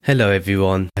Hello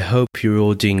everyone, I hope you're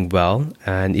all doing well,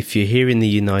 and if you're here in the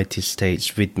United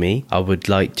States with me, I would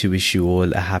like to wish you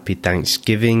all a happy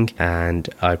Thanksgiving, and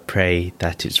I pray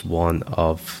that it's one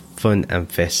of fun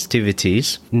and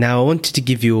festivities. Now I wanted to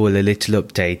give you all a little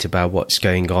update about what's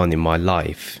going on in my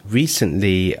life.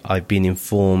 Recently I've been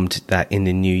informed that in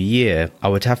the new year I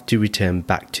would have to return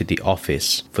back to the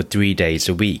office for 3 days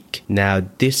a week. Now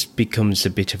this becomes a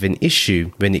bit of an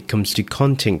issue when it comes to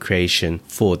content creation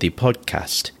for the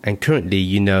podcast, and currently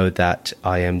you know that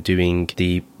I am doing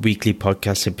the weekly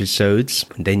podcast episodes.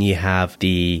 Then you have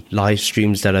the live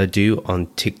streams that I do on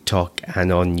TikTok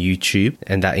and on YouTube,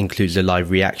 and that includes the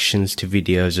live reactions to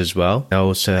videos as well. I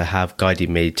also have guided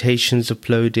meditations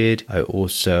uploaded. I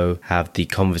also have the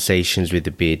conversations with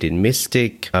the bearded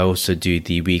mystic. I also do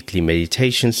the weekly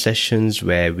meditation sessions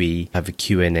where we have a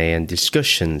Q&A and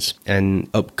discussions. And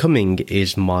upcoming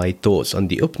is my thoughts on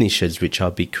the Upanishads, which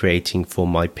I'll be creating for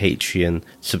my Patreon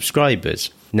subscribers.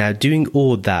 Now, doing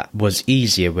all that was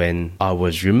easier when I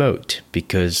was remote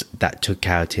because that took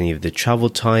out any of the travel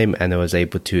time and I was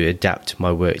able to adapt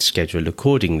my work schedule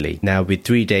accordingly. Now, with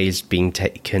 3 days being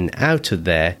taken out of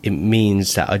there, it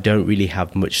means that I don't really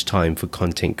have much time for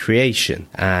content creation,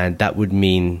 and that would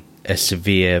mean a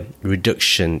severe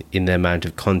reduction in the amount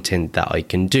of content that I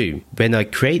can do. When I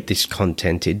create this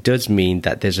content, it does mean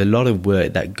that there's a lot of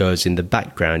work that goes in the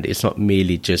background. It's not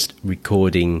merely just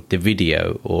recording the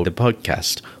video or the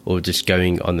podcast or just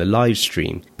going on the live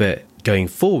stream, but going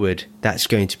forward, that's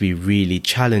going to be really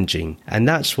challenging. And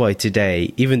that's why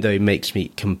today, even though it makes me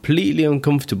completely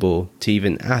uncomfortable to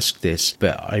even ask this,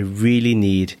 but I really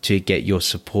need to get your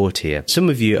support here. Some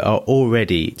of you are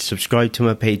already subscribed to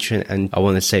my Patreon, and I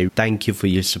want to say thank you for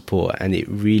your support, and it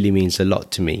really means a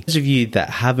lot to me. Those of you that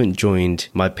haven't joined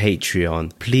my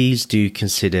Patreon, please do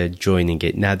consider joining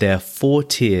it. Now, there are 4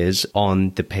 tiers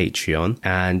on the Patreon,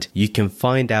 and you can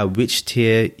find out which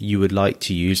tier you would like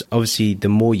to use. Obviously, the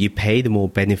more you pay, the more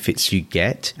benefits you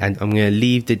get, and I'm going to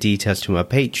leave the details to my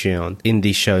Patreon in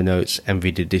the show notes and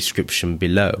read the description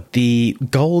below. The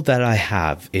goal that I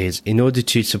have is, in order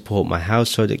to support my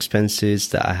household expenses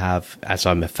that I have as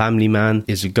I'm a family man,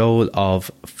 is a goal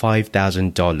of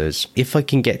 $5,000. If I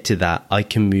can get to that, I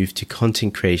can move to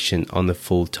content creation on a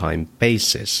full-time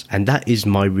basis, and that is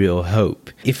my real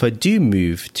hope. If I do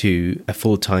move to a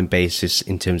full-time basis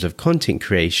in terms of content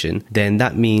creation, then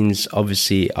that means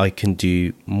obviously I can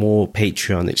do more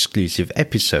Patreon exclusive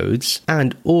episodes,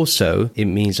 and also it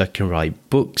means I can write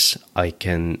books, I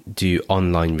can do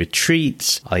online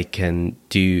retreats, I can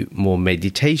do more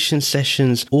meditation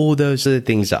sessions. All those are the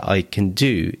things that I can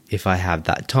do if I have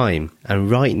that time,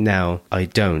 and right now I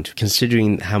don't,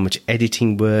 considering how much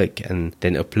editing work and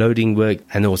then uploading work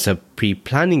and also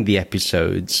pre-planning the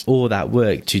episodes, all that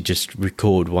work to just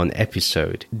record one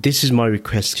episode. This is my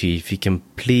request to you. If you can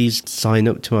please sign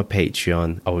up to my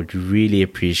Patreon, I would really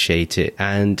appreciate it.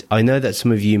 And I know that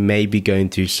some of you may be going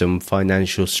through some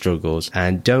financial struggles,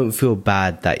 and don't feel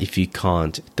bad that if you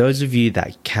can't. Those of you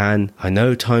that can, I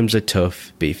know times are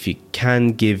tough, but if you can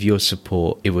give your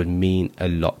support, it would mean a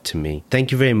lot to me.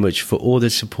 Thank you very much for all the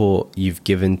support you've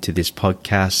given to this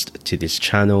podcast, to this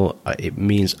channel. It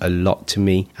means a lot to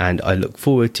me, and I look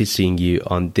forward to seeing you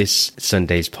on this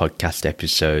Sunday's podcast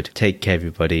episode. Take care,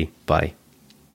 everybody. Bye.